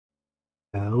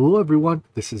Hello everyone,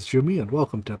 this is Jimmy and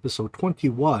welcome to episode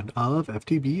 21 of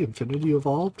FTB Infinity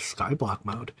Evolved Skyblock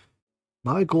mode.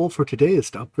 My goal for today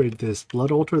is to upgrade this blood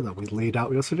altar that we laid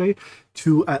out yesterday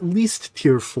to at least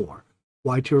tier 4.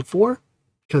 Why tier 4?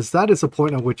 Because that is a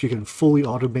point at which you can fully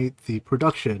automate the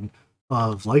production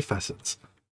of life essence.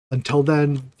 Until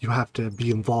then, you have to be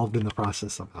involved in the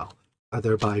process somehow,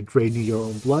 either by draining your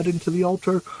own blood into the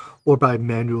altar or by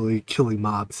manually killing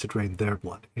mobs to drain their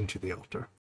blood into the altar.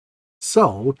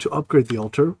 So, to upgrade the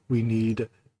altar, we need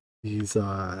these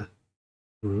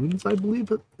runes, I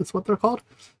believe is what they're called.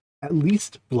 At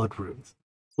least blood runes.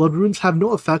 Blood runes have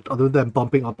no effect other than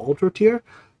bumping up altar tier.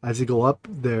 As you go up,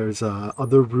 there's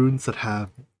other runes that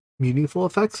have meaningful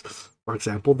effects. For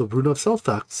example, the rune of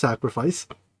self-sacrifice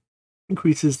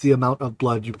increases the amount of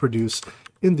blood you produce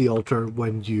in the altar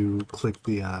when you click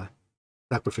the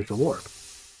sacrificial orb.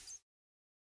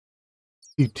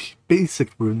 The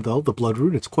basic rune, though, the blood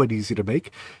rune, it's quite easy to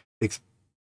make. It's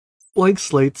blank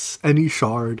slates, any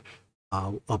shard,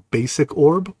 a basic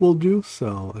orb will do.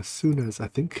 So as soon as I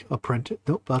think apprentice,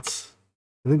 nope, I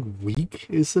think weak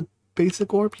is a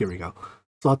basic orb. Here we go.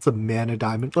 So lots of mana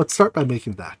diamond. Let's start by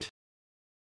making that.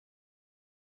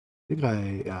 I think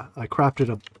I crafted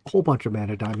a whole bunch of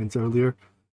mana diamonds earlier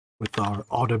with our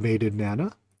automated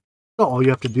mana. So all you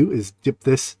have to do is dip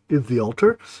this in the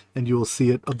altar, and you will see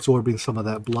it absorbing some of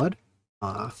that blood.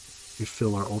 We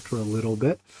fill our altar a little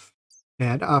bit,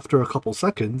 and after a couple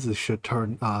seconds, it should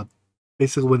turn.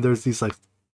 Basically, when there's these like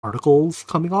particles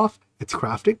coming off, it's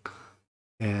crafting,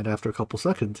 and after a couple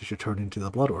seconds, it should turn into the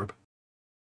blood orb.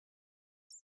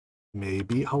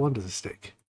 Maybe how long does this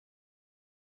take?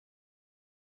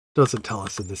 Doesn't tell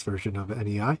us in this version of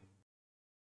NEI.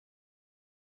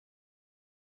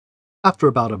 After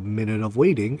about a minute of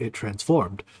waiting, it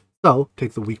transformed. So,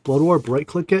 take the weak blood orb,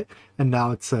 right-click it, and now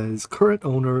it says, current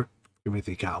owner,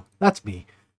 Timothy Cow. That's me.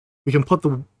 We can put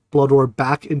the blood orb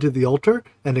back into the altar,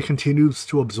 and it continues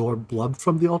to absorb blood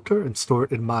from the altar and store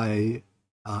it in my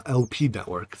LP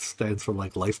network. It stands for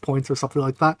like life points or something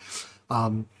like that.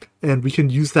 And we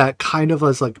can use that kind of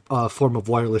as like a form of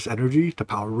wireless energy to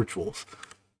power rituals.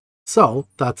 So,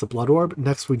 that's a blood orb.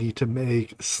 Next, we need to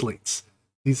make slates.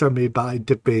 These are made by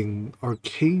dipping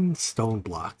arcane stone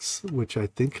blocks, which I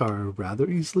think are rather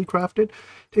easily crafted.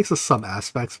 Takes us some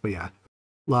aspects, but yeah.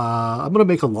 I'm going to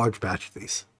make a large batch of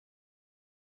these.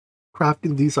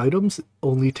 Crafting these items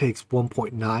only takes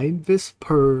 1.9 vis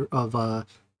per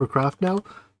craft now,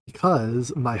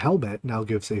 because my helmet now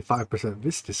gives a 5%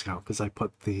 vis discount because I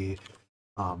put the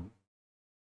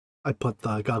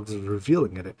goggles of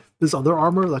revealing in it. There's other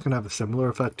armor that can have a similar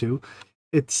effect too.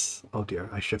 It's, oh dear,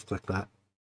 I shift click that.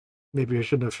 Maybe I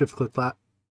shouldn't have shift-clicked that.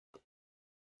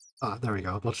 There we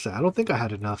go. I was about to say, I don't think I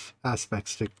had enough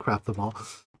aspects to craft them all.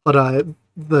 But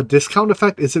the discount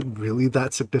effect isn't really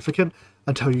that significant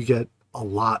until you get a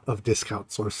lot of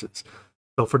discount sources.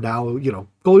 So for now, you know,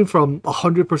 going from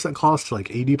 100% cost to like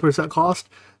 80% cost,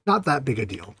 not that big a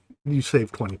deal. You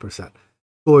save 20%.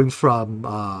 Going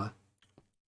from,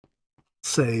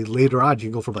 say, later on, you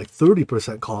can go from like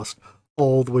 30% cost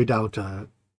all the way down to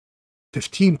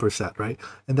 15%, right?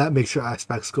 And that makes your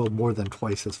aspects go more than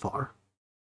twice as far.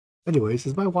 Anyways,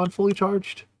 is my wand fully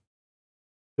charged?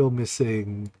 Still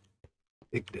missing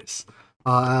Ignis.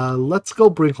 Let's go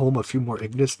bring home a few more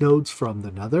Ignis nodes from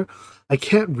the Nether. I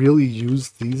can't really use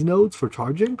these nodes for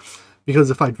charging,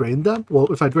 because if I drain them, well,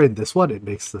 if I drain this one, it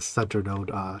makes the center node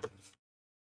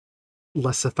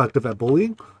less effective at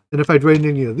bullying. And if I drain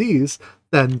any of these,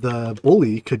 then the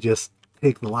bully could just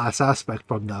take the last aspect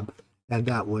from them, and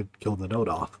that would kill the node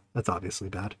off. That's obviously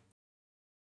bad.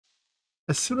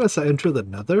 As soon as I enter the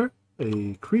Nether,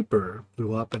 a creeper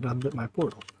blew up and unlit my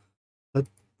portal. That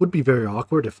would be very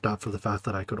awkward if not for the fact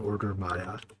that I could order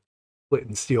my flint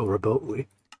and steel remotely.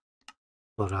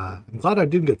 But I'm glad I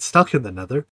didn't get stuck in the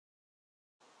Nether.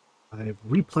 I've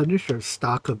replenished our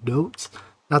stock of nodes.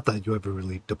 Not that you ever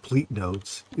really deplete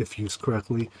nodes if used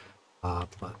correctly,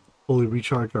 but fully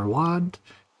recharged our wand.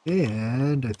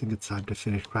 And I think it's time to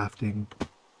finish crafting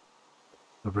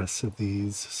the rest of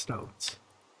these stones.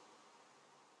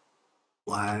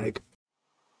 Lag.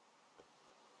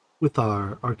 With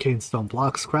our arcane stone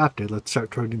blocks crafted, let's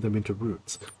start turning them into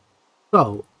runes.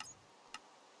 So,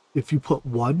 if you put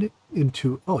one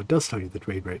into... Oh, it does tell you the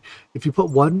drain rate. If you put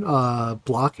one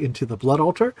block into the blood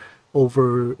altar,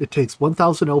 it takes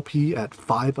 1000 LP at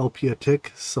 5 LP a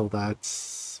tick, so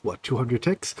that's, what, 200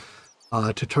 ticks?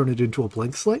 To turn it into a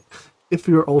blank slate if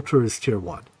your altar is tier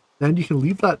 1. Then you can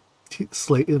leave that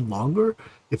slate in longer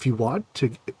if you want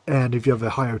to, and if you have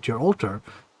a higher tier altar,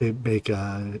 they make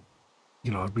a,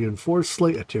 you know, a reinforced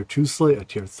slate, a tier 2 slate, a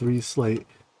tier 3 slate,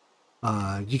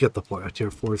 You get the point. A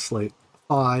tier 4 slate,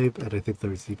 5, and I think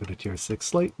there's even a tier 6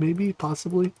 slate, maybe,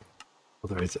 possibly.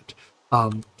 Well, there isn't.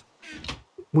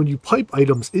 When you pipe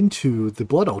items into the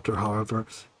Blood Altar, however,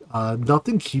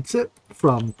 nothing keeps it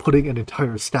from putting an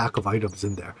entire stack of items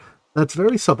in there. That's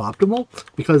very suboptimal,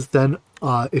 because then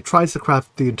it tries to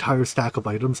craft the entire stack of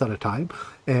items at a time,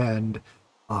 and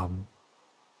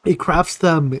it crafts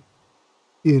them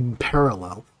in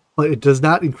parallel, but it does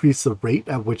not increase the rate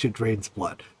at which it drains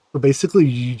blood. So basically,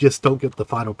 you just don't get the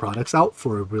final products out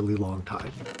for a really long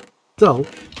time. So,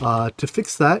 to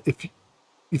fix that, if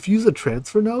you use a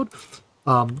transfer node,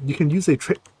 you can use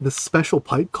this special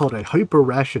pipe called a hyper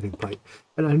rationing pipe,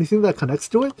 and anything that connects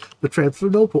to it, the transfer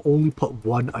node will only put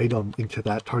one item into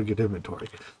that target inventory.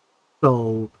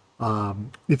 So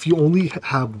if you only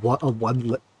have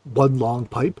one long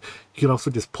pipe, you can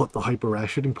also just put the hyper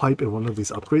rationing pipe in one of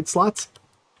these upgrade slots,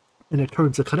 and it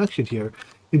turns a connection here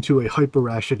into a hyper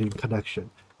rationing connection.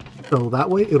 So that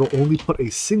way it'll only put a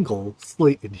single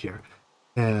slate in here,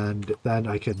 and then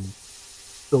I can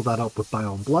fill that up with my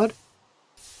own blood.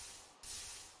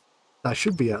 That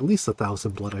should be at least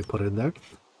 1,000 blood I put in there.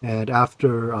 And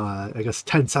after, I guess,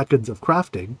 10 seconds of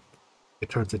crafting, it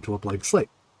turns into a blank slate.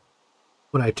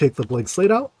 When I take the blank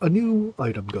slate out, a new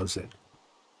item goes in.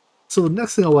 So the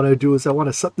next thing I want to do is I want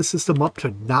to set the system up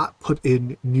to not put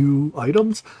in new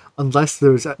items unless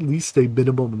there's at least a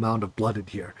minimum amount of blood in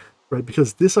here, right?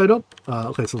 Because this item,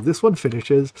 okay, so this one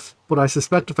finishes, but I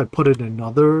suspect if I put in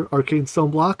another arcane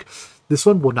stone block, this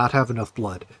one will not have enough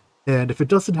blood. And if it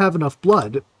doesn't have enough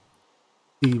blood,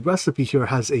 the recipe here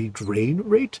has a drain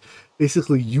rate.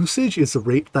 Basically, usage is the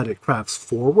rate that it crafts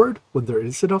forward when there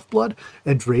is enough blood,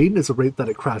 and drain is the rate that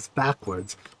it crafts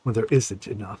backwards when there isn't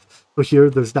enough. So here,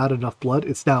 there's not enough blood.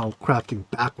 It's now crafting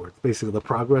backwards. Basically, the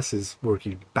progress is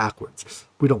working backwards.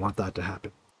 We don't want that to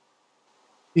happen.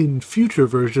 In future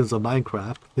versions of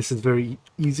Minecraft, this is very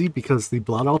easy because the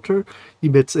Blood Altar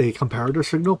emits a comparator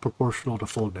signal proportional to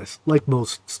fullness, like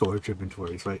most storage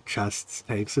inventories, right? Chests,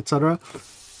 tanks, etc.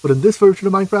 But in this version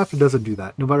of Minecraft, it doesn't do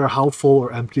that. No matter how full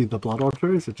or empty the Blood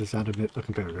Altar is, it just emits a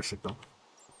comparator signal.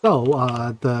 So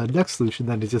the next solution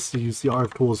then is just to use the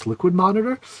RF Tools Liquid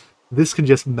Monitor. This can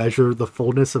just measure the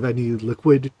fullness of any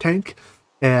liquid tank,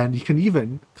 and you can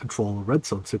even control a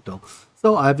redstone signal.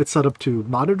 So I have it set up to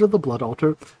monitor the Blood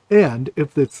Altar, and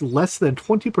if it's less than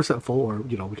 20% full, or,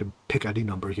 you know, we can pick any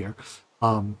number here,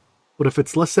 but if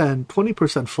it's less than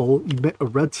 20% full, emit a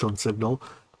redstone signal,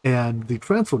 and the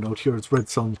transfer node here is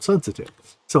redstone sensitive.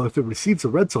 So if it receives a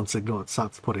redstone signal, it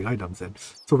stops putting items in.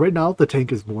 So right now, the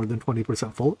tank is more than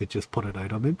 20% full. It just put an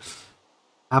item in.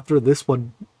 After this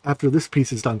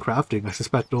piece is done crafting, I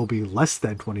suspect it'll be less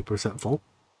than 20% full,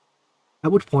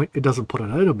 at which point it doesn't put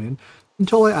an item in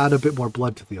until I add a bit more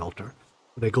blood to the altar.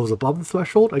 When it goes above the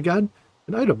threshold, again,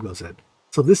 an item goes in.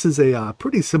 So this is a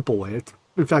pretty simple way.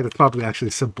 In fact, it's probably actually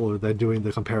simpler than doing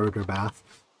the comparator math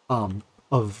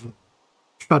of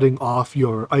shutting off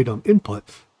your item input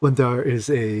when there is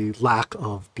a lack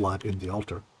of blood in the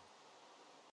altar.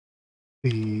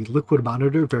 The liquid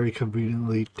monitor very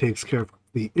conveniently takes care of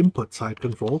the input side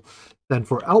control. Then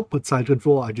for output side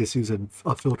control, I just use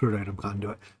a filtered item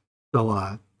conduit.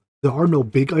 So there are no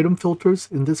big item filters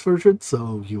in this version,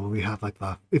 so you only have like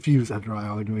if you use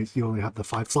EnderIO anyways, you only have the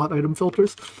 5-slot item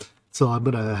filters. So I'm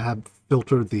gonna have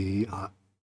filter the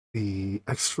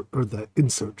extra or the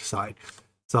insert side.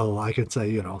 So I can say,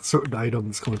 you know, certain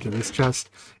items go into this chest,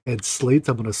 and slates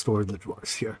I'm going to store in the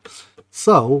drawers here.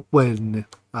 So when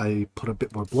I put a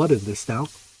bit more blood in this now,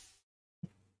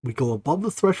 we go above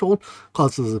the threshold,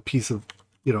 causes a piece of,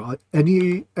 you know,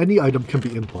 any item can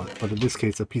be input, but in this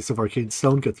case, a piece of arcane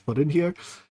stone gets put in here,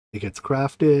 it gets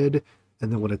crafted,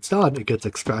 and then when it's done, it gets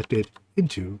extracted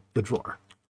into the drawer.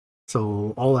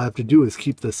 So all I have to do is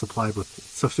keep this supplied with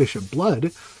sufficient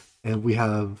blood, and we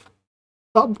have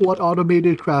somewhat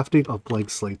automated crafting of blank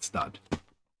slates done.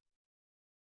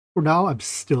 For now, I'm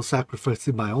still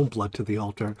sacrificing my own blood to the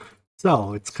altar,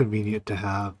 so it's convenient to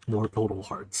have more total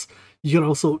hearts. You can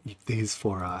also eat these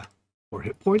for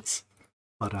hit points,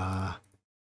 but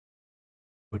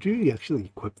would you actually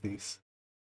equip these?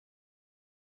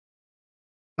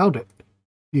 Found it.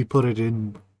 You put it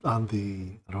in on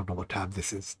the, I don't know what tab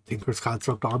this is, Tinker's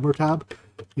Construct Armor tab.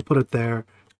 You put it there,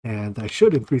 and that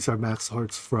should increase our max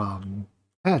hearts from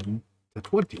 10 to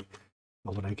 20.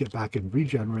 But when I get back in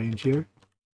regen range here,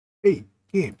 hey,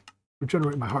 game,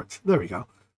 regenerate my hearts. There we go.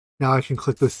 Now I can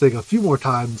click this thing a few more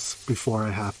times before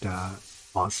I have to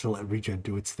pause to let regen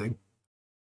do its thing.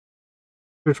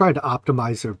 If you're trying to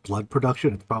optimize their blood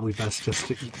production, it's probably best just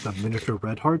to eat the miniature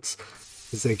red hearts,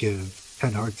 because they give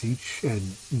 10 hearts each, and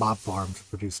mob farms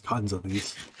produce tons of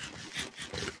these.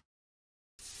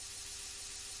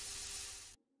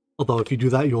 Although if you do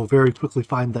that, you'll very quickly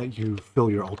find that you fill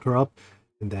your altar up,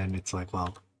 and then it's like,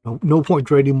 well, no point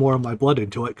draining more of my blood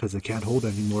into it because it can't hold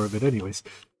any more of it anyways.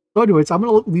 So anyways, I'm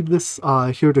going to leave this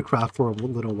here to craft for a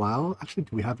little while. Actually,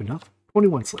 do we have enough?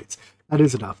 21 slates. That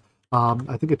is enough.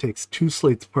 I think it takes 2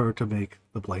 slates per to make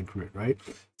the blank rune, right?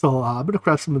 So I'm going to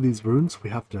craft some of these runes. We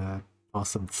have to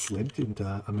toss some flint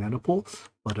into a mana pool,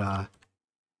 but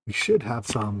we should have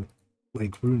some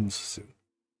blank runes soon.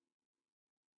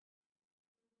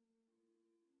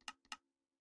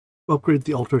 To upgrade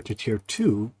the altar to tier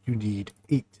 2, you need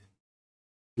 8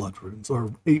 blood runes,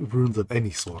 or 8 runes of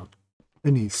any sort.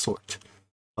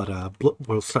 But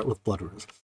we'll start with blood runes.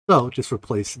 So just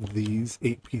replace these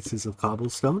 8 pieces of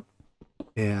cobblestone,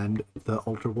 and the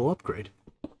altar will upgrade.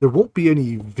 There won't be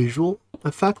any visual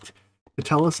effect to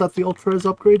tell us that the altar is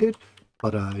upgraded,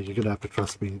 but you're gonna have to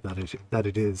trust me that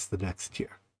it is the next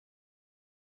tier.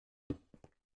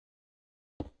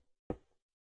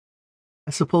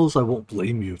 I suppose I won't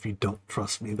blame you if you don't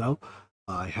trust me, though.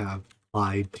 I have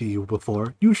lied to you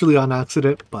before, usually on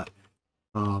accident, but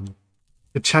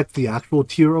to check the actual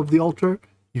tier of the altar,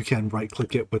 you can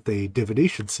right-click it with a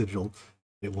divination sigil.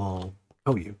 It will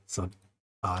tell you. So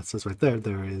it says right there,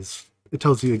 it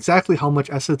tells you exactly how much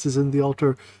essence is in the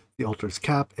altar's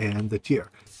cap, and the tier.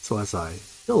 So as I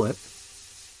fill it,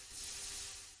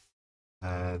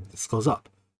 and this goes up.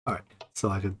 All right, so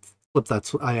I can flip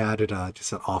that. I added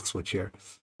just an off switch here.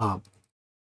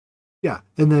 Yeah,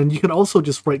 and then you can also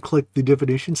just right-click the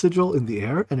divination sigil in the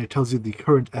air, and it tells you the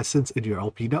current essence in your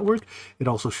LP network. It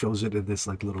also shows it in this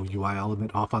like little UI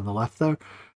element off on the left there.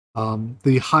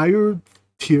 The higher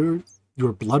tier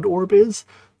your blood orb is,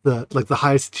 the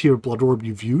highest tier blood orb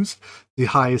you've used, the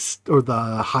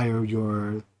higher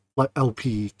your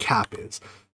LP cap is.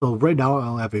 So right now I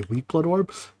only have a weak blood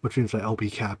orb, which means my LP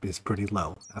cap is pretty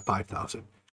low at 5,000.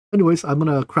 Anyways, I'm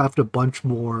going to craft a bunch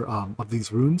more of these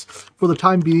runes. For the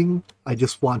time being, I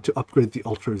just want to upgrade the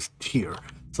altar's tier,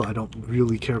 so I don't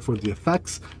really care for the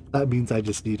effects. That means I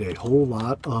just need a whole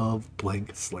lot of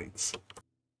blank slates.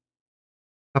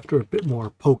 After a bit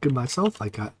more poking myself, I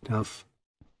got enough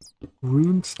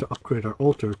runes to upgrade our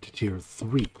altar to tier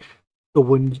 3. So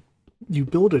when you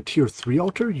build a tier 3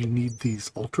 altar, you need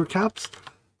these altar caps.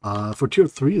 For tier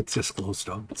 3, it's just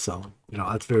glowstone, so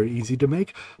that's very easy to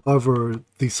make. However,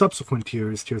 the subsequent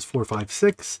tiers 4, 5,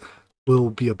 6, will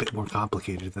be a bit more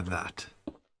complicated than that.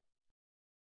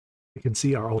 You can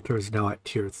see our altar is now at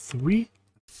tier 3.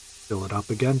 Fill it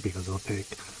up again because it'll take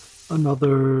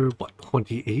another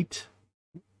 28.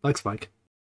 Like Spike.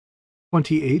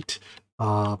 28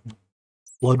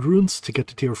 blood runes to get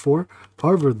to tier 4.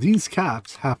 However, these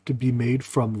caps have to be made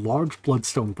from large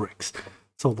bloodstone bricks.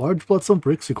 So large bloodstone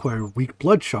bricks require weak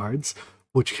blood shards,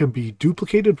 which can be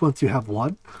duplicated once you have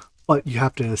one, but you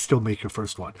have to still make your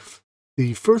first one.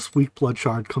 The first weak blood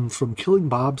shard comes from killing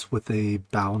mobs with a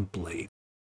bound blade.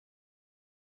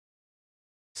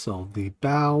 So the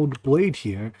bound blade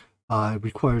here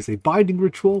requires a binding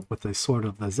ritual with a sword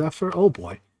of the Zephyr. Oh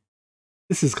boy.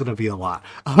 This is going to be a lot.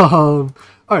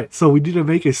 Alright, so we need to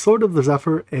make a Sword of the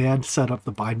Zephyr and set up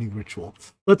the binding ritual.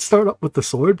 Let's start up with the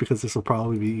sword because this will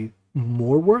probably be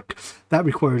more work. That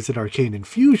requires an arcane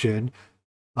infusion,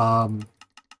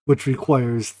 which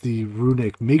requires the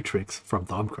runic matrix from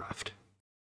Thaumcraft.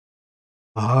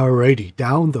 Alrighty,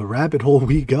 down the rabbit hole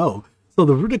we go. So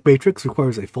the runic matrix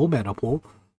requires a full mana pool.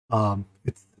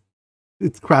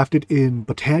 It's crafted in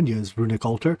Botania's runic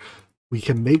altar. We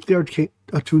can make the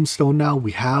attuned stone now.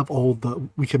 We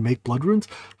can make blood runes.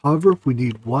 However, we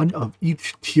need one of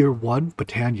each tier 1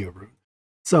 Botania rune.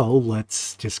 So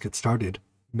let's just get started.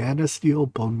 Mana steel,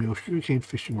 bone meal, sugarcane,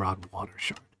 fishing rod, water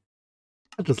shard.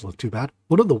 That doesn't look too bad.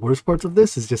 One of the worst parts of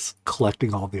this is just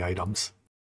collecting all the items.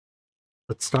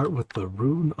 Let's start with the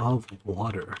rune of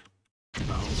water. So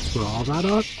throw all that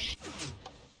on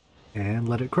and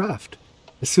let it craft.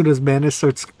 As soon as mana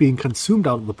starts being consumed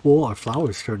out of the pool, our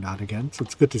flowers turn on again, so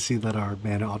it's good to see that our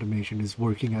mana automation is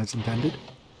working as intended.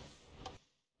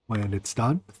 When it's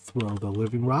done, throw the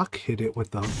living rock, hit it with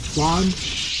the wand,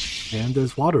 and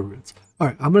there's water runes.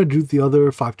 Alright, I'm going to do the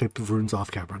other 5 types of runes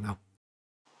off camera now.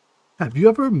 Have you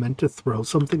ever meant to throw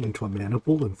something into a mana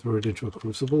pool and throw it into a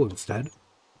crucible instead?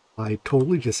 I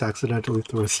totally just accidentally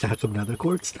threw a stack of nether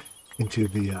quartz into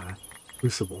the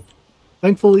crucible.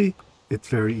 Thankfully, it's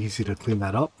very easy to clean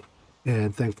that up,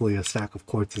 and thankfully a stack of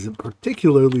quartz isn't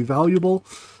particularly valuable,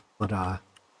 but I'm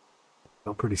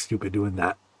pretty stupid doing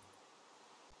that.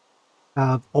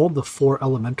 Have all the 4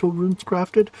 elemental runes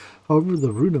crafted. However,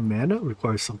 the rune of mana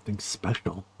requires something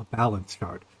special, a balance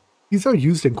shard. These are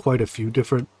used in quite a few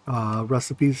different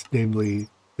recipes, namely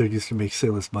they're used to make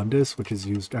Salus Mundus, which is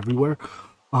used everywhere.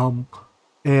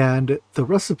 And the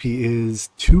recipe is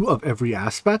 2 of every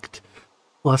aspect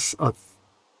plus a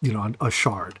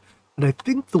shard. And I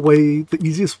think the way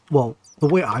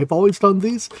I've always done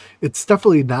these, it's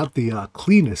definitely not the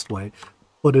cleanest way,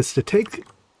 but it's to take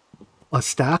a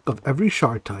stack of every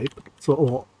shard type,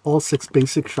 so all 6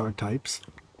 basic shard types,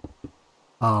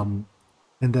 and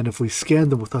then if we scan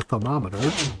them with a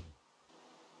thermometer,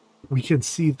 we can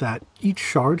see that each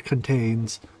shard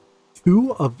contains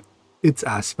 2 of its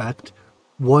aspect,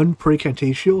 1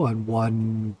 precantatio, and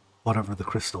 1 whatever the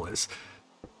crystal is.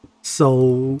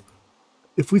 So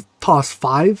if we toss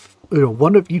 5,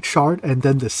 1 of each shard and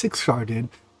then the 6th shard in,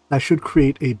 that should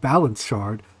create a balanced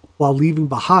shard while leaving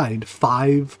behind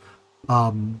 5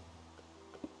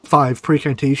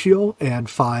 precantatio and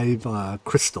 5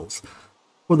 crystals.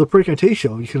 For the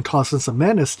precantatio, you can toss in some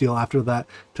mana steel after that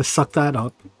to suck that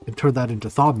up and turn that into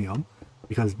thaumium,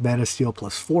 because mana steel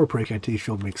plus 4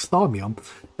 precantatio makes thaumium,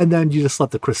 and then you just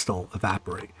let the crystal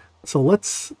evaporate. So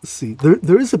let's see.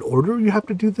 There is an order you have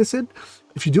to do this in.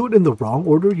 If you do it in the wrong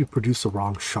order, you produce the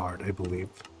wrong shard, I believe.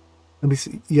 Let me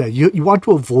see. Yeah, you want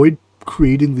to avoid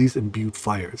creating these imbued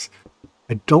fires.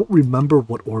 I don't remember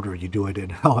what order you do it in.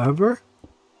 However,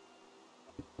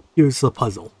 here's the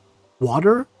puzzle.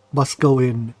 Water must go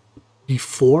in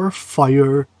before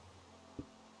fire.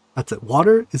 That's it.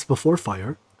 Water is before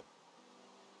fire.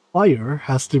 Fire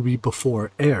has to be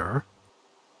before air.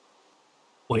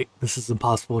 Wait, this is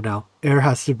impossible now. Air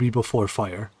has to be before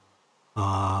fire.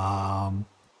 Well,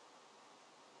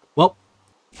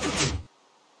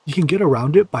 you can get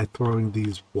around it by throwing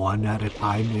these 1 at a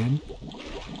time in.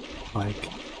 Like,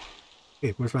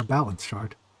 hey, where's my balance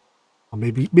shard? Well,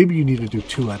 maybe you need to do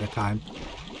 2 at a time.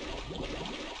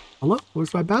 Hello?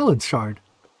 Where's my balance shard?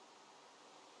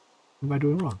 What am I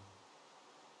doing wrong?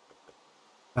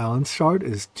 Balance shard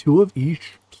is 2 of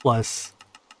each plus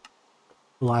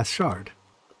the last shard.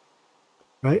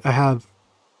 Right? I have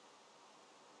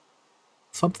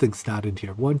something's not in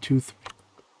here. 1, 2, 3.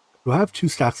 Do I have 2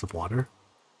 stacks of water?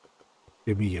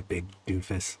 Give me, you big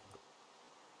doofus.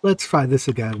 Let's try this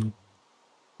again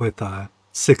with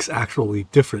 6 actually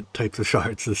different types of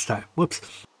shards this time. Whoops.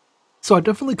 So I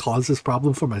definitely caused this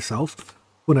problem for myself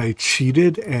when I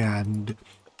cheated and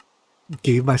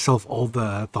gave myself all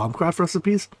the Thaumcraft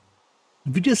recipes.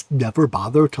 If you just never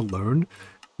bother to learn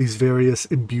these various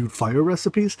imbued fire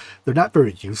recipes, they're not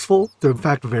very useful. They're in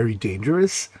fact very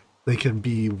dangerous. They can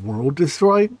be world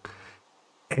destroying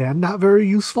and not very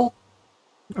useful.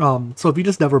 So if you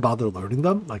just never bother learning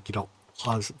them, like, you don't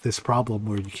cause this problem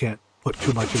where you can't put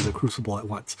too much in the crucible at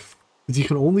once, because you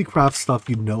can only craft stuff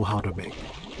you know how to make.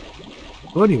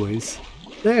 So anyways,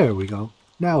 there we go.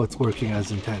 Now it's working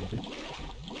as intended.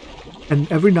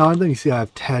 And every now and then you see I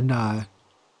have 10, I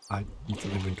need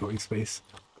some inventory space.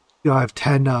 I have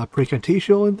 10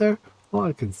 precantatio in there. Well,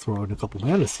 I can throw in a couple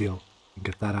mana steel and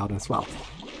get that out as well.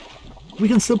 We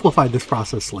can simplify this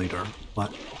process later,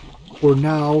 but for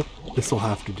now, this will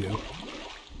have to do.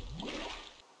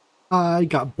 I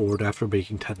got bored after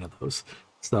making 10 of those,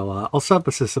 so I'll set up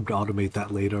a system to automate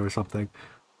that later or something.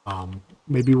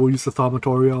 Maybe we'll use the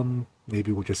thaumatorium,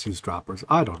 maybe we'll just use droppers,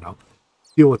 I don't know.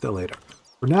 Deal with it later.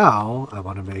 For now, I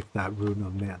want to make that rune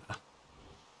of mana.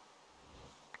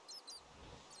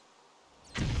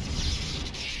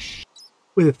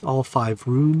 With all 5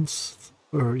 runes,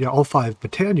 all 5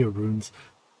 Britannia runes,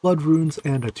 blood runes,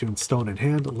 and attuned stone in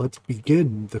hand, let's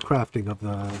begin the crafting of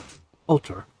the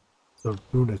altar. The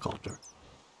Runic altar.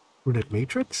 Runic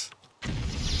matrix?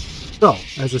 So,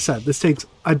 as I said, this takes,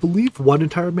 I believe, 1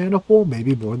 entire mana pool,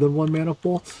 maybe more than 1 mana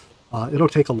pool. It'll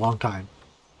take a long time.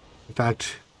 In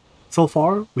fact, so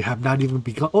far, we have not even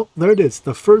begun. Oh, there it is,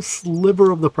 the first sliver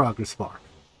of the progress bar.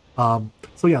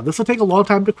 So yeah, this will take a long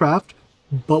time to craft,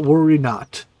 but worry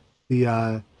not.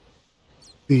 The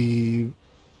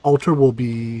altar will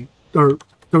be, or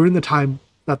during the time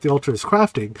that the altar is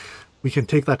crafting, we can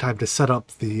take that time to set up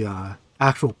the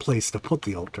actual place to put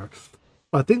the altar.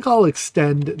 But I think I'll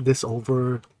extend this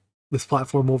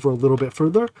platform over a little bit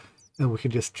further, and we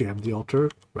can just jam the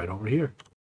altar right over here.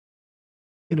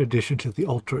 In addition to the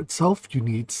altar itself, you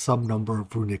need some number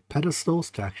of runic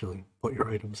pedestals to actually put your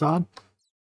items on.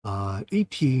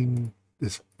 18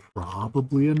 is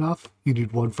probably enough. You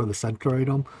need 1 for the center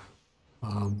item.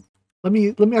 Let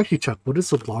me actually check. What is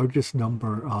the largest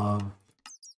number of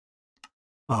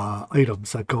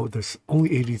items that go? There's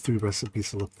only 83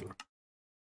 recipes to look through.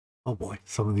 Oh boy,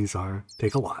 some of these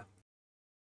take a lot.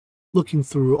 Looking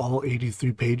through all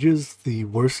 83 pages, the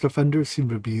worst offenders seem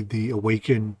to be the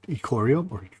Awakened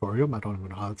Ecorium, I don't even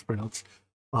know how it's pronounced,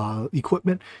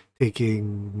 equipment,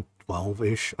 taking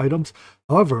 12-ish items.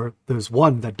 However, there's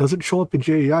one that doesn't show up in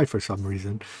JAI for some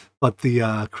reason, but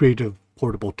the creative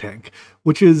portable tank,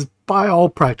 which is by all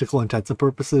practical intents and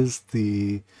purposes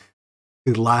the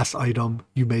last item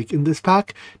you make in this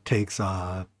pack, takes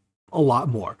a lot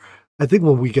more. I think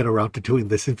when we get around to doing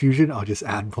this infusion, I'll just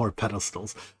add more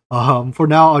pedestals. For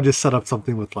now, I'll just set up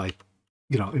something with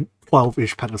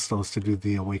 12-ish pedestals to do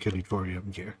the Awakening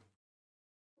Thorium gear.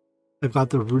 I've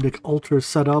got the Runic altar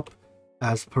set up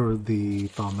as per the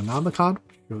Dominomicon,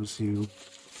 which shows you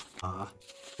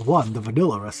the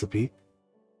vanilla recipe.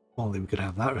 Only we could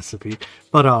have that recipe.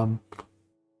 But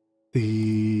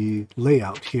the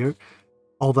layout here,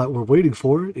 all that we're waiting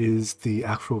for is the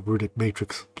actual Runic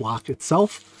matrix block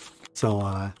itself. So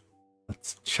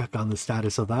let's check on the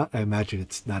status of that. I imagine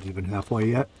it's not even halfway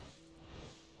yet.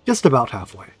 Just about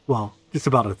halfway. Well, just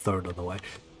about a third of the way.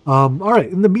 Alright,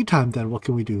 in the meantime then, what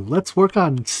can we do? Let's work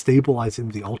on stabilizing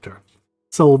the altar.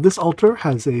 So this altar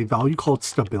has a value called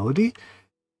stability.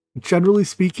 Generally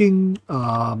speaking,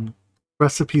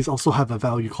 recipes also have a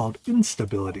value called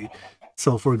instability.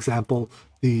 So for example,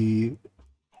 the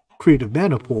creative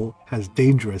mana pool has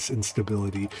dangerous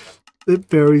instability. It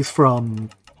varies from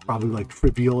probably like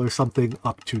trivial or something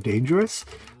up to dangerous.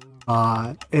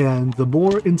 And the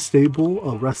more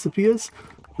unstable a recipe is,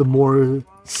 the more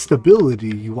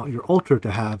stability you want your altar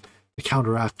to have to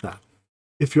counteract that.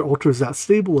 If your altar is not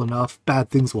stable enough, bad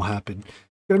things will happen.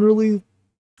 Generally,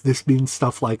 this means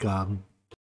stuff like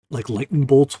lightning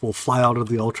bolts will fly out of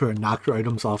the altar and knock your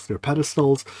items off their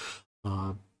pedestals.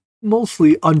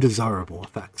 Mostly undesirable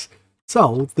effects.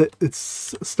 So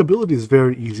its stability is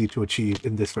very easy to achieve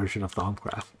in this version of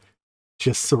Thaumcraft.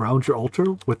 Just surround your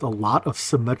altar with a lot of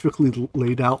symmetrically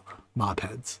laid out mob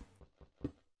heads.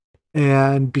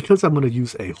 And because I'm going to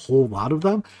use a whole lot of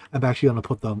them, I'm actually going to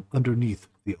put them underneath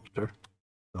the altar.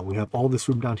 So we have all this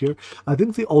room down here. I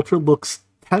think the altar looks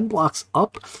 10 blocks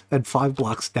up and 5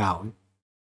 blocks down,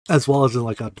 as well as in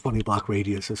like a 20 block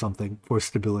radius or something for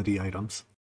stability items.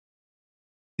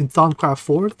 In Thaumcraft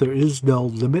 4, there is no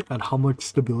limit on how much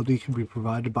stability can be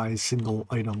provided by a single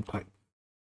item type.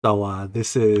 So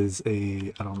this is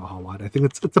I don't know how wide. I think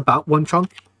it's about one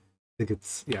chunk. I think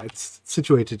it's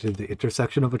situated in the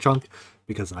intersection of a chunk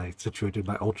because I situated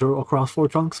my altar across 4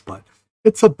 chunks, but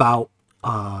it's about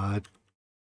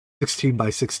 16 by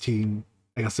 16.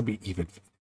 I guess to be even.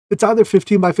 It's either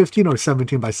 15 by 15 or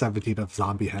 17 by 17 of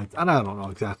zombie heads, and I don't know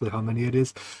exactly how many it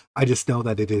is. I just know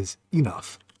that it is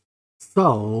enough.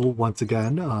 So, once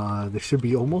again, this should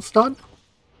be almost done.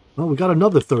 Well, we got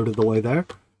another third of the way there.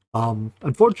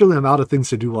 Unfortunately, I'm out of things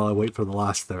to do while I wait for the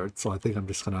last third, so I think I'm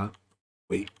just gonna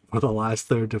wait for the last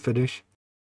third to finish.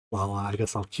 Well, I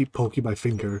guess I'll keep poking my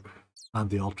finger on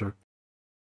the altar.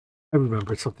 I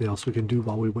remember something else we can do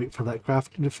while we wait for that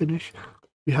crafting to finish.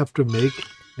 We have to make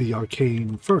the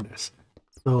arcane furnace.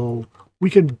 So, we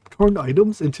can turn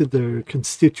items into their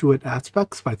constituent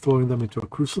aspects by throwing them into a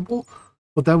crucible.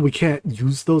 But then we can't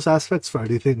use those aspects for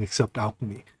anything except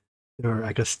alchemy. They're,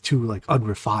 I guess, too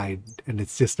unrefined, and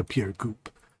it's just a pure goop.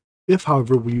 If,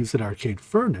 however, we use an arcane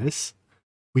furnace,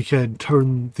 we can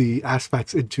turn the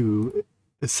aspects into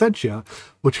essentia,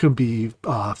 which can be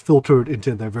filtered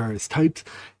into their various types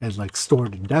and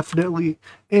stored indefinitely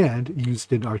and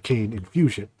used in arcane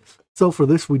infusion. So for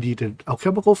this, we need an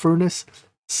alchemical furnace,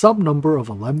 some number of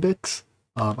alembics.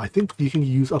 I think you can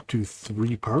use up to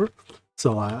 3 per.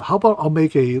 So how about I'll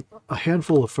make a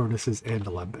handful of furnaces and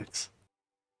alembics.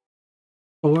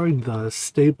 Storing the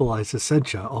stabilized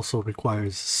essentia also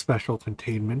requires special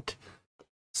containment.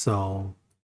 So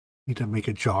you need to make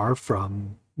a jar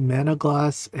from mana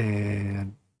glass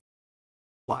and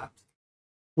slabs.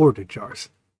 Hoarded jars.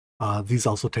 These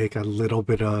also take a little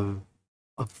bit of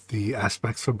the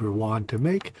aspects from your wand to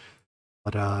make.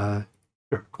 But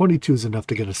sure, 22 is enough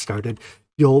to get us started.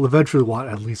 You'll eventually want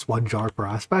at least 1 jar per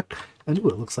aspect. And ooh,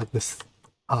 it looks like this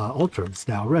altar is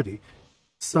now ready.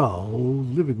 So,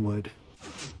 living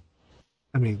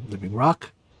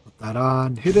rock. Put that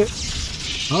on, hit it.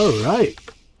 Alright.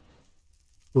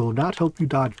 Will not help you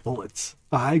dodge bullets.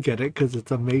 I get it, because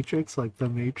it's a matrix, like the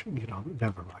matrix,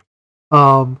 never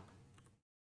mind.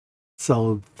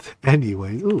 So,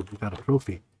 anyways, ooh, we got a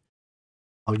trophy.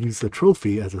 I'll use the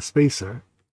trophy as a spacer.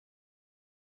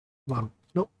 Come on.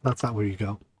 Nope, that's not where you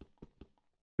go.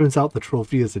 Turns out the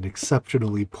trophy is an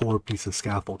exceptionally poor piece of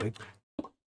scaffolding.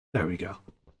 There we go.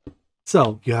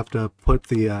 So you have to put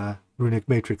the runic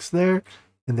matrix there,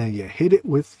 and then you hit it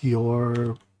with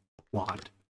your wand,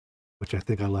 which I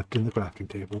think I left in the crafting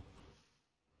table.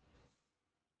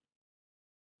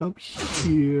 Up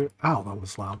here. Ow, that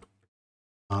was loud.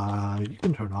 You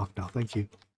can turn off now, thank you.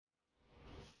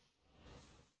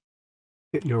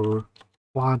 Hit your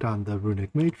wand on the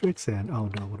runic matrix, and oh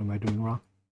no, what am I doing wrong?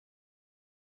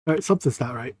 Alright, something's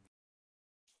not right.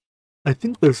 I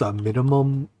think there's a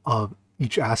minimum of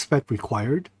each aspect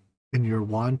required in your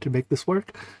wand to make this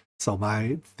work. So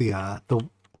the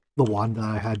wand that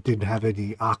I had didn't have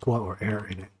any aqua or air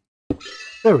in it.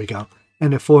 There we go.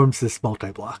 And it forms this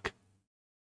multi-block.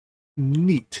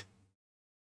 Neat.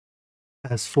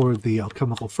 As for the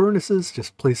alchemical furnaces,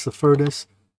 just place the furnace,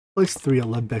 place 3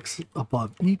 alembics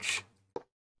above each,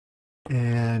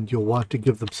 and you'll want to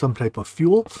give them some type of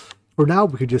fuel. For now,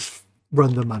 we could just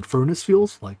run them on furnace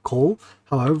fuels like coal.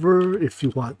 However, if you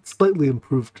want slightly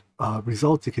improved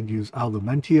results, you can use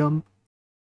alumentium,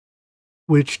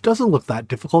 which doesn't look that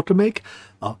difficult to make.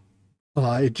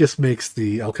 It just makes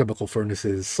the alchemical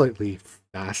furnaces slightly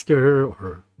faster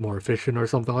or more efficient or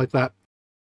something like that.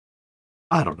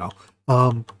 I don't know.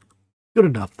 Good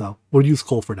enough, though. We'll use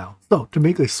coal for now. So, to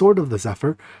make a sword of the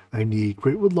Zephyr, I need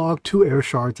greatwood log, 2 air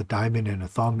shards, a diamond, and a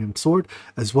thaumium sword,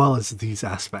 as well as these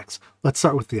aspects. Let's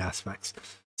start with the aspects.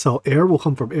 So, air will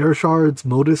come from air shards,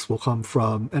 modus will come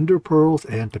from ender pearls,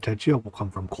 and potentia will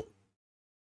come from coal.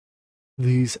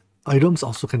 These items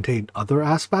also contain other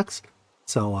aspects.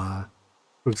 So,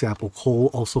 for example, coal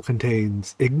also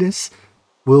contains ignis.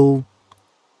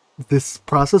 This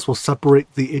process will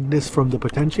separate the ignis from the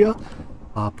potentia,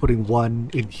 putting one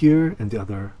in here and the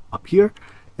other up here,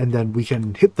 and then we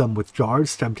can hit them with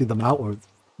jars to empty them out, or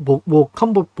we'll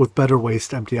come up with better ways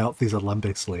to empty out these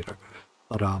alembics later.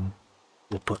 But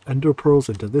we'll put ender pearls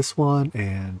into this one,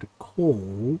 and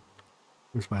coal.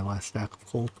 Here's my last stack of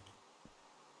coal.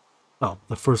 Oh,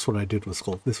 the first one I did was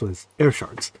coal. This was air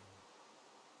shards.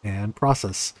 And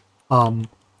process.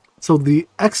 So the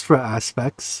extra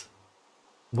aspects.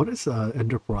 What is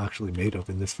ender pearl actually made of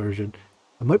in this version?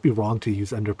 I might be wrong to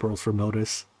use ender pearls for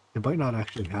modus. It might not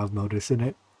actually have modus in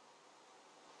it.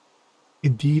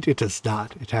 Indeed, it does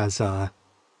not. It has a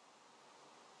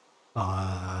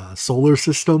solar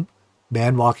system,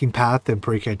 man walking path, and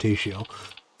precantatio.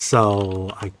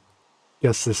 So I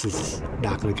guess this is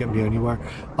not going to get me anywhere.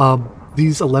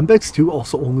 These alembics too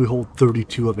also only hold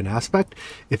 32 of an aspect.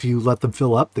 If you let them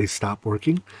fill up, they stop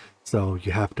working. So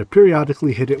you have to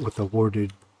periodically hit it with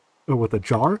a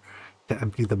jar to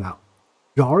empty them out.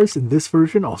 Jars in this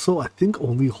version also, I think,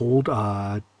 only hold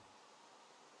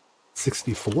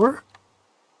 64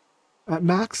 at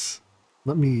max.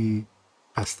 Let me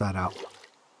test that out.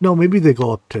 No, maybe they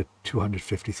go up to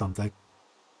 250 something.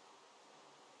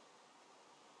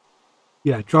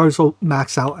 Yeah, jars will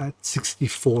max out at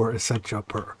 64 essentia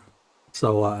per.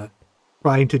 So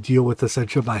trying to deal with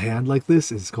essentia by hand like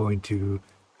this is going to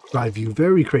drive you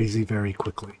very crazy very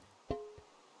quickly.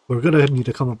 We're going to need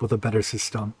to come up with a better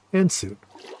system, and soon.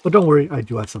 But don't worry, I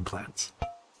do have some plans.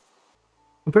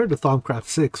 Compared to Thaumcraft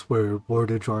 6, where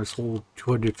Warda jars hold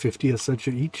 250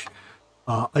 essentia each,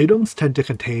 items tend to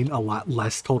contain a lot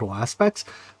less total aspects.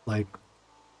 Like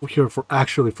here for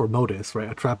modus,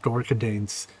 right? A trapdoor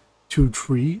contains 2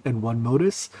 tree and 1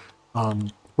 modus,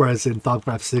 whereas in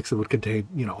Thaumcraft 6 it would contain,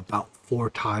 about 4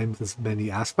 times as many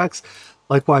aspects.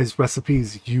 Likewise,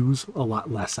 recipes use a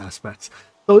lot less aspects.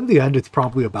 So in the end, it's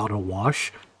probably about a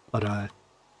wash, but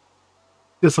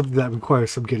just something that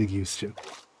requires some getting used to.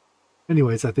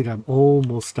 Anyways, I think I'm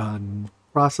almost done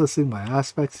processing my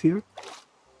aspects here.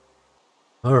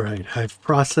 Alright, I've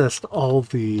processed all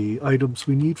the items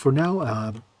we need for now.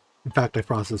 In fact, I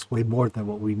processed way more than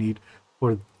what we need.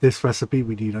 For this recipe,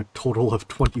 we need a total of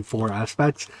 24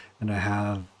 aspects, and I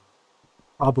have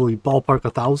probably ballpark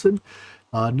 1,000.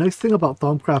 Nice thing about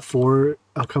Thaumcraft 4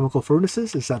 alchemical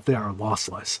furnaces is that they are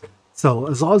lossless. So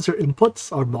as long as your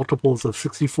inputs are multiples of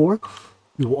 64,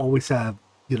 you will always have,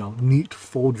 neat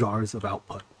full jars of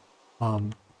output.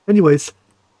 Anyways,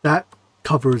 that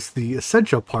covers the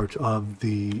essential part of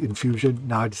the infusion.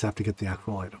 Now I just have to get the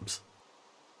actual items.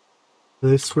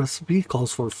 This recipe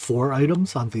calls for 4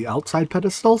 items on the outside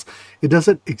pedestals. It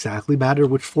doesn't exactly matter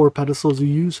which 4 pedestals you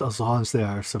use as long as they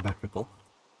are symmetrical.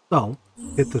 So,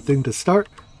 hit the thing to start,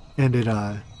 and it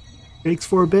shakes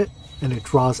for a bit, and it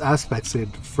draws aspects in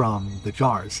from the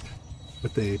jars,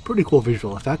 with a pretty cool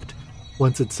visual effect.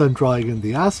 Once it's done drawing in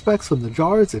the aspects from the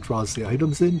jars, it draws the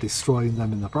items in, destroying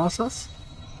them in the process.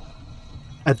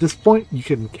 At this point, you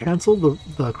can cancel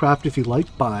the craft if you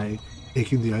like by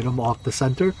taking the item off the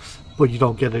center, but you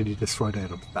don't get any destroyed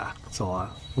items back, so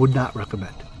would not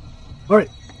recommend.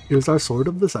 Alright, here's our Sword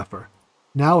of the Zephyr.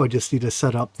 Now I just need to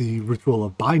set up the ritual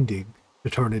of binding to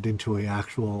turn it into an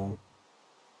actual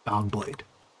bound blade.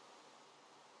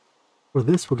 For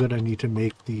this, we're going to need to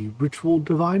make the ritual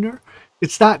diviner.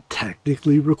 It's not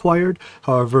technically required,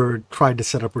 however, trying to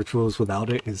set up rituals without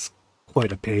it is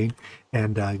quite a pain,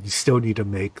 and you still need to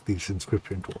make these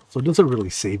inscription tools. So it doesn't really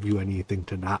save you anything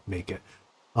to not make it.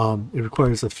 It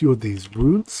requires a few of these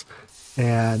runes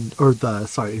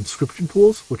inscription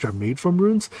tools, which are made from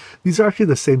runes. These are actually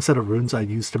the same set of runes I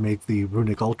used to make the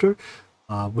runic altar.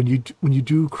 When you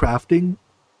do crafting,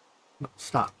 no,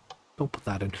 stop. Don't put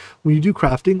that in. When you do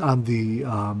crafting on the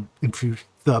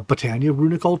Botania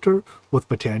runic altar with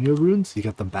Botania runes, you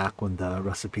get them back when the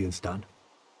recipe is done.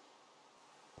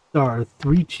 There are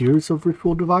 3 tiers of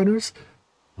ritual diviners.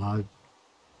 The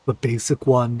basic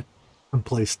one can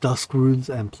place dusk runes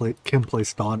and can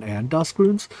place dawn and dusk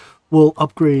runes. We'll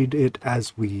upgrade it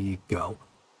as we go.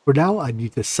 For now, I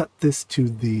need to set this to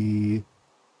the...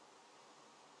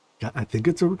 I think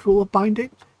it's a ritual of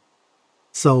binding.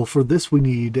 So for this, we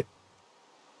need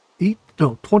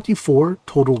 24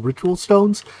 total ritual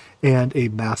stones and a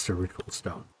master ritual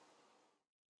stone.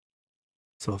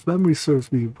 So if memory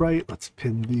serves me right, let's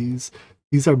pin these.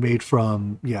 These are made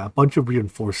from, a bunch of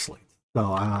reinforced slates. So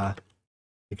I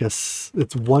guess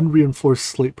it's 1 reinforced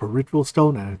slate per ritual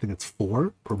stone, and I think it's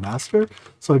 4 per master.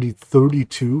 So I need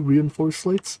 32 reinforced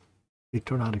slates. Hey,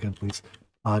 turn on again, please.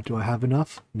 Do I have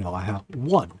enough? No, I have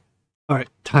 1. All right,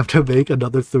 time to make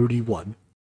another 31.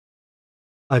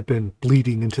 I've been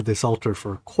bleeding into this altar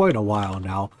for quite a while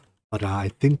now, but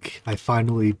I think I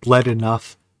finally bled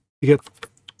enough to get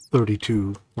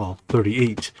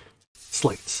 38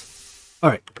 slates. All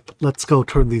right, let's go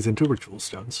turn these into ritual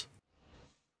stones.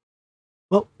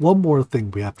 Well, one more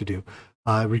thing we have to do.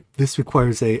 This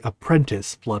requires a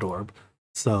apprentice blood orb.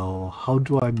 So how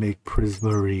do I make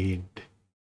prismarine?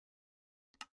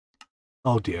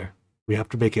 Oh dear. We have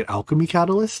to make an alchemy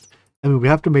catalyst? I mean, we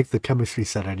have to make the chemistry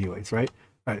set anyways, right?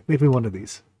 All right, make me one of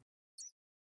these.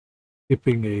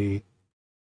 Dipping a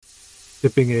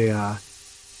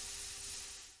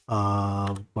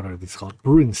what are these called?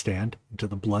 Brewing stand into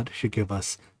the blood should give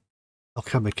us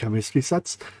alchemic chemistry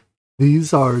sets.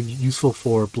 These are useful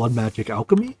for blood magic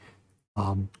alchemy,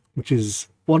 which is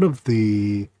one of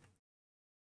the...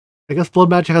 I guess blood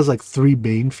magic has like 3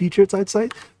 main features, I'd say.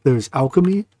 There's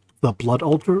alchemy, the blood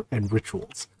altar, and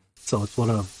rituals. So it's one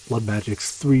of blood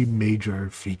magic's 3 major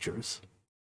features.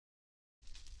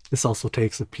 This also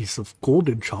takes a piece of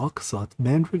golden chalk, so that's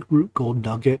mandrake root, gold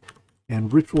nugget,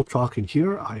 and ritual chalk in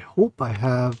here. I hope I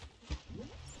have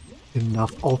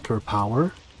enough altar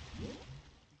power.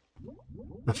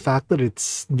 The fact that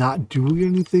it's not doing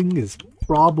anything is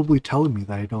probably telling me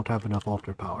that I don't have enough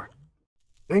altar power.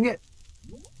 Dang it!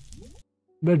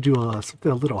 I'm going to do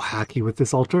something a little hacky with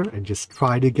this altar and just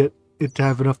try to get it to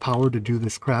have enough power to do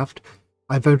this craft.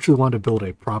 I eventually want to build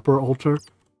a proper altar,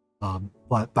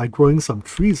 but by growing some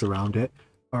trees around it,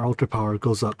 our altar power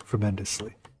goes up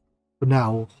tremendously. But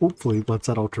now, hopefully, once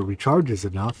that altar recharges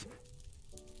enough,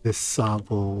 this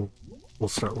will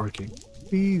start working.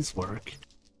 Please work.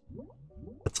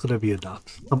 That's going to be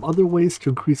enough. Some other ways to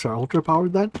increase our altar power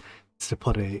then is to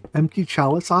put an empty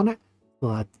chalice on it. So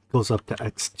that goes up to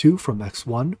X2 from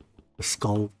X1. The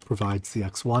skull provides the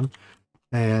X1.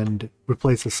 And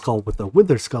replace the skull with a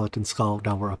wither skeleton skull.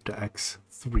 Now we're up to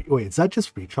X3. Wait, is that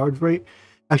just recharge rate?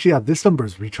 Actually, yeah, this number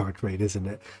is recharge rate, isn't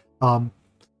it? But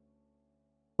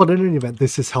in any event,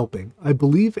 this is helping. I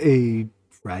believe a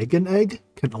dragon egg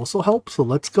can also help. So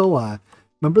let's go...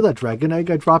 remember that dragon egg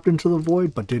I dropped into the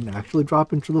void, but didn't actually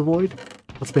drop into the void?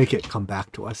 Let's make it come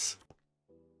back to us.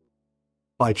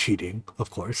 By cheating, of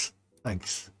course.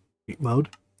 Thanks, cheat mode.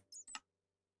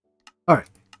 Alright,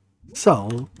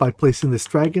 so by placing this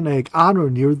dragon egg on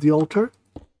or near the altar,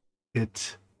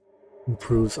 it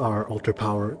improves our altar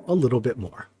power a little bit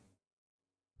more.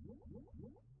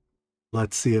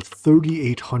 Let's see if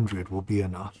 3,800 will be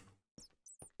enough.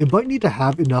 It might need to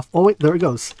have enough... Oh wait, there it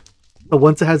goes. So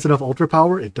once it has enough altar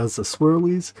power, it does the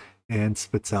swirlies and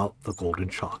spits out the golden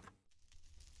chalk.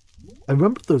 I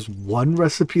remember there's one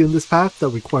recipe in this pack that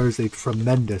requires a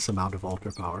tremendous amount of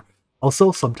altar power.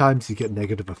 Also, sometimes you get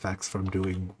negative effects from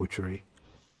doing witchery.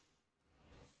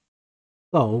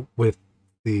 So, with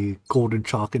the golden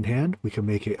chalk in hand, we can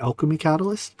make an alchemy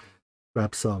catalyst.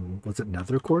 Grab some, was it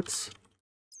nether quartz?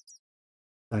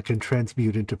 That can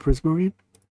transmute into prismarine.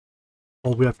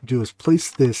 All we have to do is place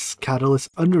this catalyst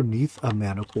underneath a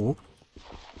mana pool.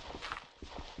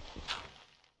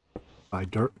 By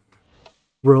dirt.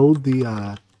 Throw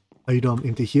the item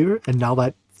into here, and now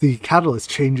that the catalyst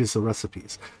changes the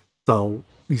recipes. So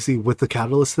you see, with the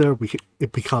catalyst there,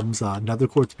 it becomes nether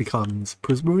quartz becomes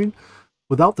prismarine.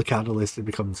 Without the catalyst, it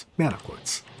becomes mana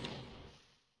quartz.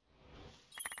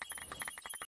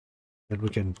 And we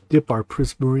can dip our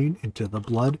prismarine into the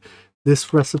blood.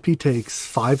 This recipe takes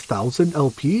 5,000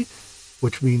 LP,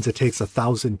 which means it takes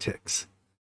 1,000 ticks.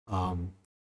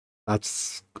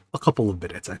 That's a couple of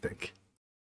minutes, I think.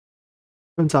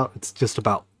 Turns out it's just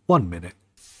about 1 minute.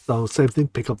 So same thing,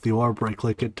 pick up the orb, right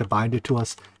click it to bind it to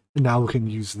us, and now we can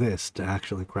use this to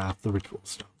actually craft the ritual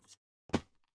stones.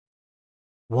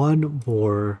 One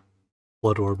more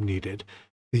blood orb needed.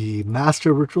 The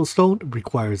master ritual stone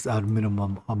requires at a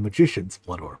minimum a magician's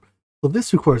blood orb. So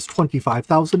this requires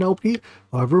 25,000 LP.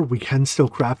 However, we can still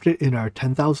craft it in our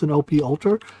 10,000 LP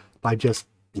altar by just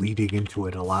bleeding into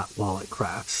it a lot while it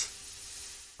crafts.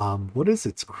 What is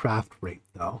its craft rate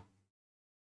though?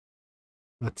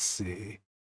 Let's see.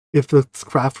 If its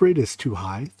craft rate is too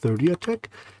high, 30 a tick.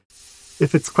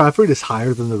 If its craft rate is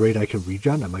higher than the rate I can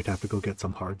regen, I might have to go get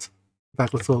some hearts. In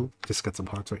fact, let's go just get some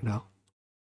hearts right now.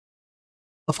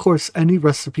 Of course, any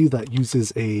recipe that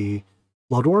uses a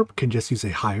blood orb can just use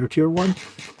a higher tier one.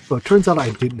 So it turns out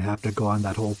I didn't have to go on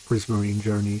that whole prismarine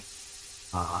journey.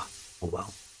 Oh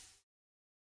well.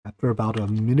 After about a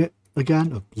minute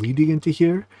again of bleeding into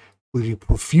here, bleeding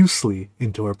profusely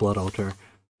into our blood altar,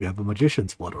 we have a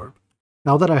magician's blood orb.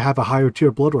 Now that I have a higher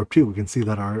tier blood orb too, we can see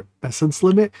that our essence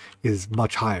limit is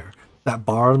much higher. That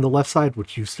bar on the left side,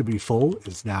 which used to be full,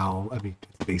 is now, I mean,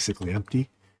 it's basically empty.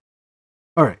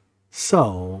 Alright,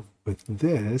 so with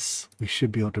this, we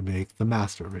should be able to make the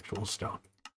master ritual stone.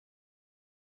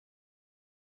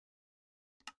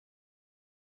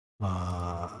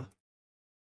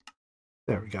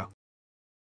 There we go.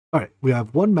 Alright, we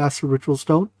have 1 master ritual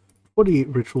stone, 28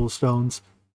 ritual stones,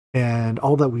 and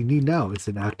all that we need now is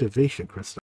an activation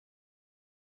crystal.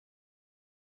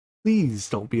 Please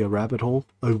don't be a rabbit hole.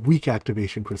 A weak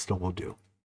activation crystal will do.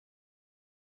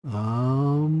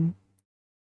 Oh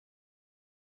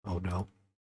no.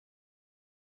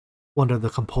 One of the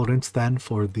components then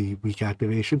for the weak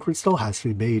activation crystal has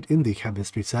to be made in the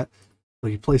chemistry set. So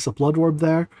you place a blood orb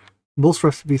there. Most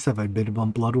recipes have a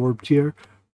minimum blood orb tier.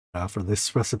 For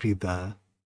this recipe, the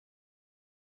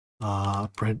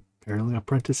apparently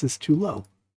apprentice is too low.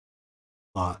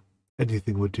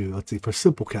 Anything would do. Let's see, for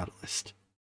simple catalyst.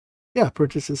 Yeah,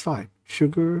 apprentice is fine.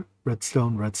 Sugar,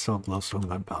 redstone, glowstone,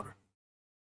 gunpowder.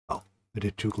 Oh, I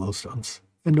did 2 glowstones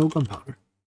and no gunpowder.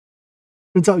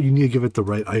 Turns out you need to give it the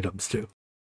right items too.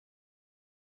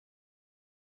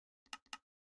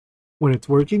 When it's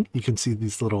working, you can see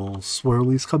these little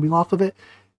swirlies coming off of it,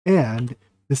 and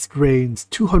this drains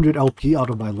 200 LP out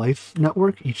of my life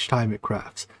network each time it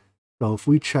crafts. So if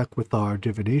we check with our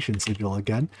divination sigil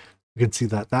again, you can see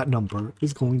that that number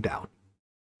is going down.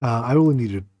 I only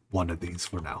needed 1 of these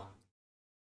for now.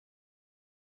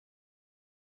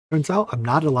 Turns out I'm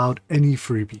not allowed any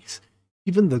freebies.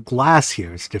 Even the glass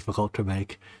here is difficult to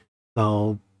make.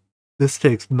 So this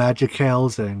takes magic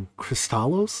hails and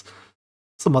crystallos,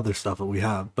 some other stuff that we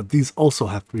have, but these also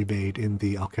have to be made in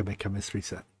the alchemic chemistry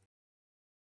set.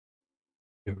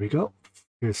 Here we go.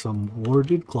 Here's some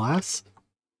warded glass.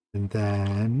 And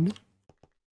then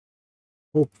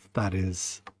hope that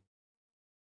is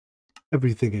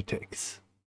everything it takes.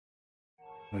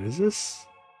 What is this?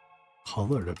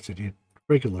 Colored obsidian.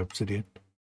 Regular obsidian.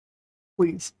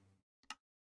 Please.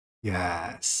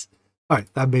 Yes.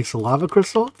 Alright, that makes a lava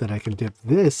crystal. Then I can dip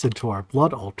this into our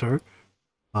blood altar.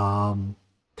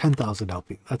 10,000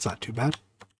 LP. That's not too bad.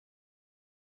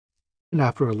 And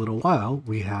after a little while,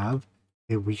 we have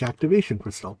a weak activation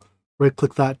crystal. Right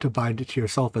click that to bind it to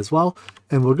yourself as well.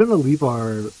 And we're going to leave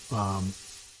our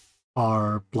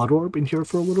blood orb in here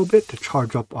for a little bit to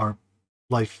charge up our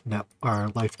life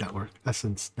network,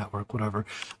 essence network, whatever.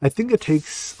 I think it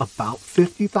takes about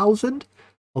 50,000,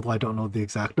 although I don't know the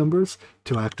exact numbers,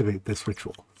 to activate this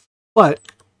ritual. But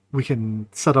we can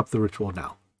set up the ritual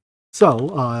now.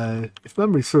 So, if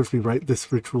memory serves me right,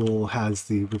 this ritual has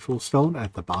the ritual stone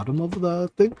at the bottom of the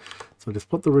thing. So just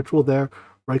put the ritual there,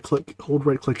 right click, hold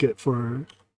right click it for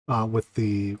with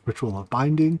the ritual of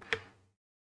binding.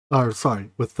 Or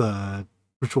sorry, with the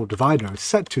ritual divider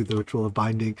set to the ritual of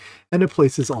binding, and it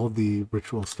places all the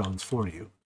ritual stones for you.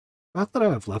 Not that I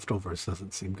have leftovers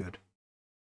doesn't seem good.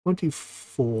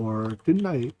 24, didn't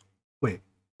I? Wait.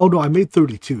 Oh no, I made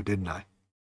 32, didn't I?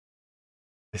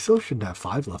 I still shouldn't have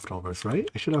 5 leftovers, right?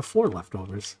 I should have 4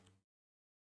 leftovers.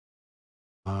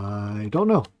 I don't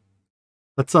know.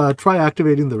 Let's try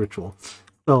activating the ritual.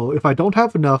 So if I don't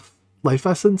have enough life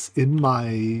essence in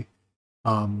my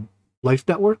life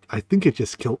network, I think it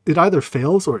just it either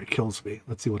fails or it kills me.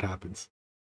 Let's see what happens.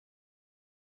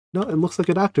 No, it looks like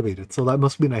it activated, so that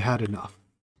must mean I had enough.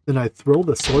 Then I throw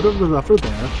the Sword of the Zephyr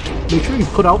there. Make sure you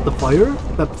put out the fire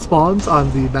that spawns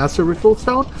on the Master Ritual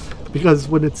Stone, because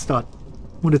when it's done,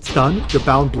 your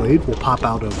bound blade will pop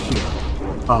out of here.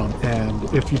 And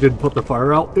if you didn't put the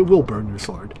fire out, it will burn your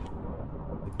sword.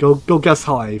 Go guess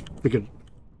how I figured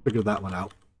that one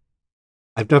out.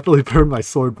 I've definitely burned my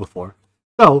sword before.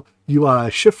 So you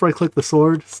shift right click the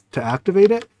sword to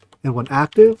activate it, and when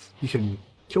active, you can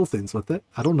kill things with it.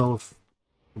 I don't know if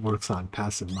it works on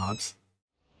passive mobs.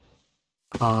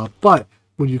 But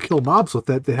when you kill mobs with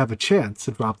it, they have a chance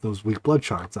to drop those weak blood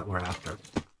shards that we're after.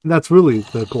 And that's really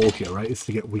the goal here, right? Is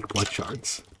to get weak blood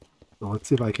shards. So let's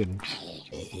see if I can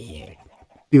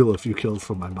steal a few kills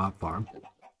from my mob farm.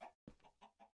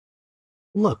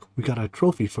 Look, we got a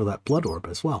trophy for that blood orb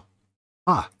as well.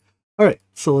 Alright,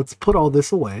 so let's put all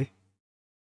this away.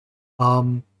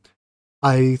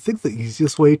 I think the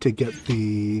easiest way to get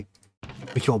to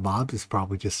kill mobs is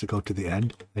probably just to go to the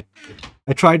end.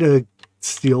 I tried to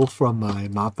steal from my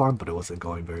mob farm, but it wasn't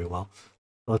going very well.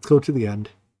 So let's go to the end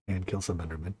and kill some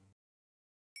endermen.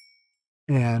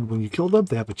 And when you kill them,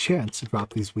 they have a chance to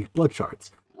drop these weak blood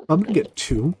shards. I'm going to get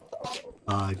 2.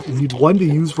 You need 1 to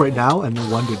use right now, and then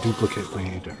 1 to duplicate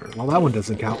later. Well, that one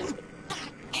doesn't count.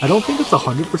 I don't think it's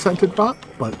 100% to drop,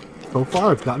 but so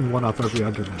far I've gotten 1 off every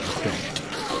enderman I've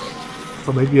killed.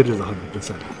 So maybe it is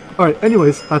 100%. Alright,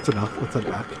 anyways, that's enough. Let's head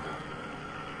back.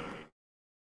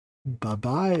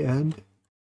 Bye-bye, and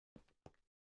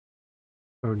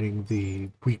turning the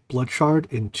weak blood shard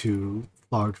into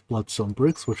large bloodstone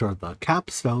bricks, which are the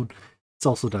capstone. It's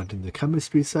also done in the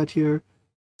chemistry set here.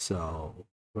 So,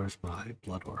 where's my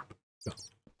blood orb? Go.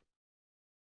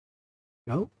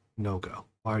 Go? No go.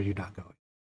 Why are you not going?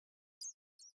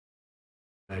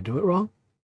 Did I do it wrong?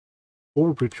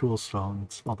 4 ritual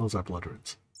stones. Well, those are blood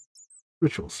runes.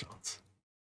 Ritual stones.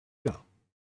 Go.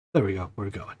 There we go. We're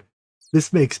going.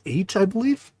 This makes 8, I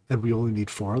believe, and we only need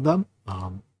 4 of them.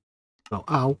 So,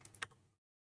 ow.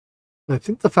 I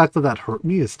think the fact that that hurt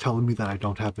me is telling me that I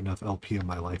don't have enough LP in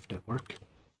my life network.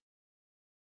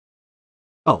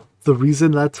 Oh, the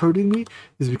reason that's hurting me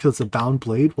is because the bound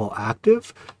blade, while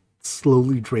active,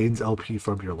 slowly drains LP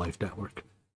from your life network.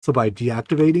 So by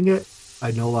deactivating it,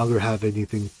 I no longer have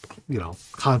anything,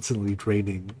 constantly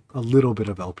draining a little bit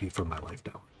of LP from my life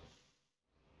network.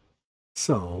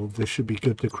 So this should be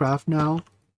good to craft now.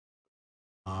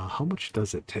 How much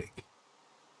does it take?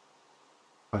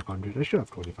 500. I should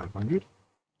have 2,500.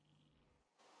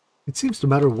 It seems no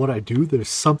matter what I do, there's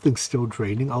something still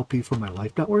draining LP from my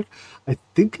life network. I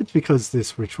think it's because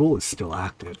this ritual is still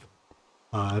active.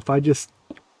 If I just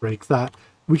break that,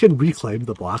 we can reclaim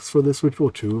the blocks for this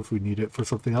ritual too if we need it for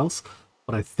something else.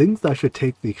 But I think that should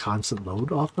take the constant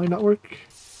load off my network.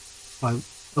 My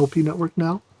LP network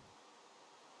now.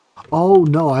 Oh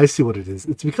no, I see what it is.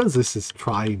 It's because this is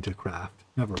trying to craft.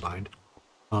 Never mind.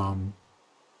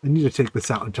 I need to take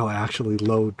this out until I actually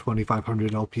load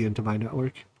 2,500 LP into my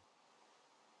network.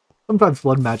 Sometimes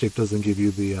blood magic doesn't give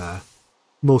you the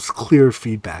most clear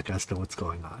feedback as to what's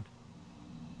going on.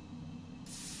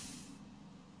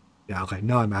 Yeah, okay,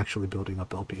 now I'm actually building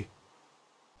up LP.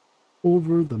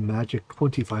 Over the magic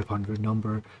 2,500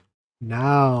 number.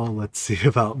 Now let's see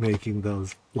about making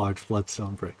those large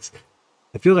bloodstone bricks.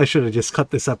 I feel I should have just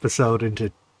cut this episode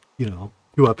into,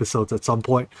 2 episodes at some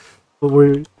point.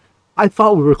 But I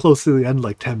thought we were close to the end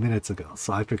like 10 minutes ago,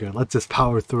 so I figured let's just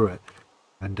power through it.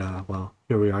 And, well,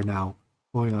 here we are now,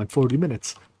 going on 40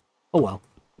 minutes. Oh well.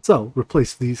 So,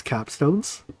 replace these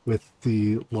capstones with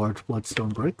the large bloodstone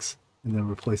bricks, and then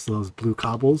replace those blue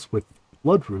cobbles with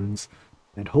blood runes,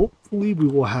 and hopefully we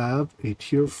will have a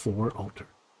tier 4 altar.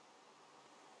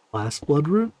 Last blood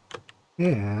rune,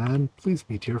 and please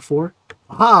be tier 4.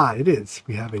 Aha, it is.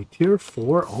 We have a tier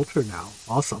 4 altar now.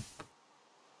 Awesome.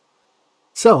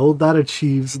 So that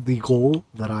achieves the goal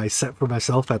that I set for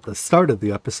myself at the start of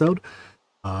the episode.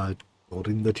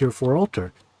 Building the tier 4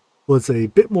 altar was a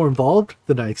bit more involved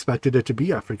than I expected it to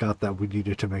be. I forgot that we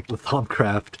needed to make the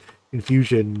Thaumcraft,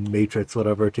 Infusion, Matrix,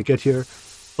 whatever to get here,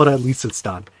 but at least it's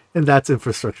done. And that's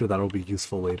infrastructure that will be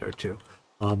useful later too.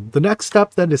 The next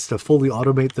step then is to fully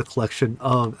automate the collection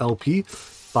of LP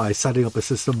by setting up a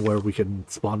system where we can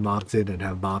spawn mobs in and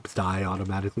have mobs die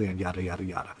automatically and yada yada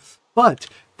yada. But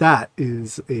that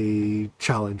is a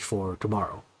challenge for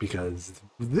tomorrow because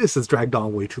this has dragged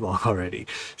on way too long already.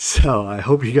 So I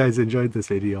hope you guys enjoyed this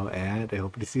video and I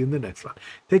hope to see you in the next one.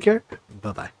 Take care.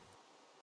 Bye-bye.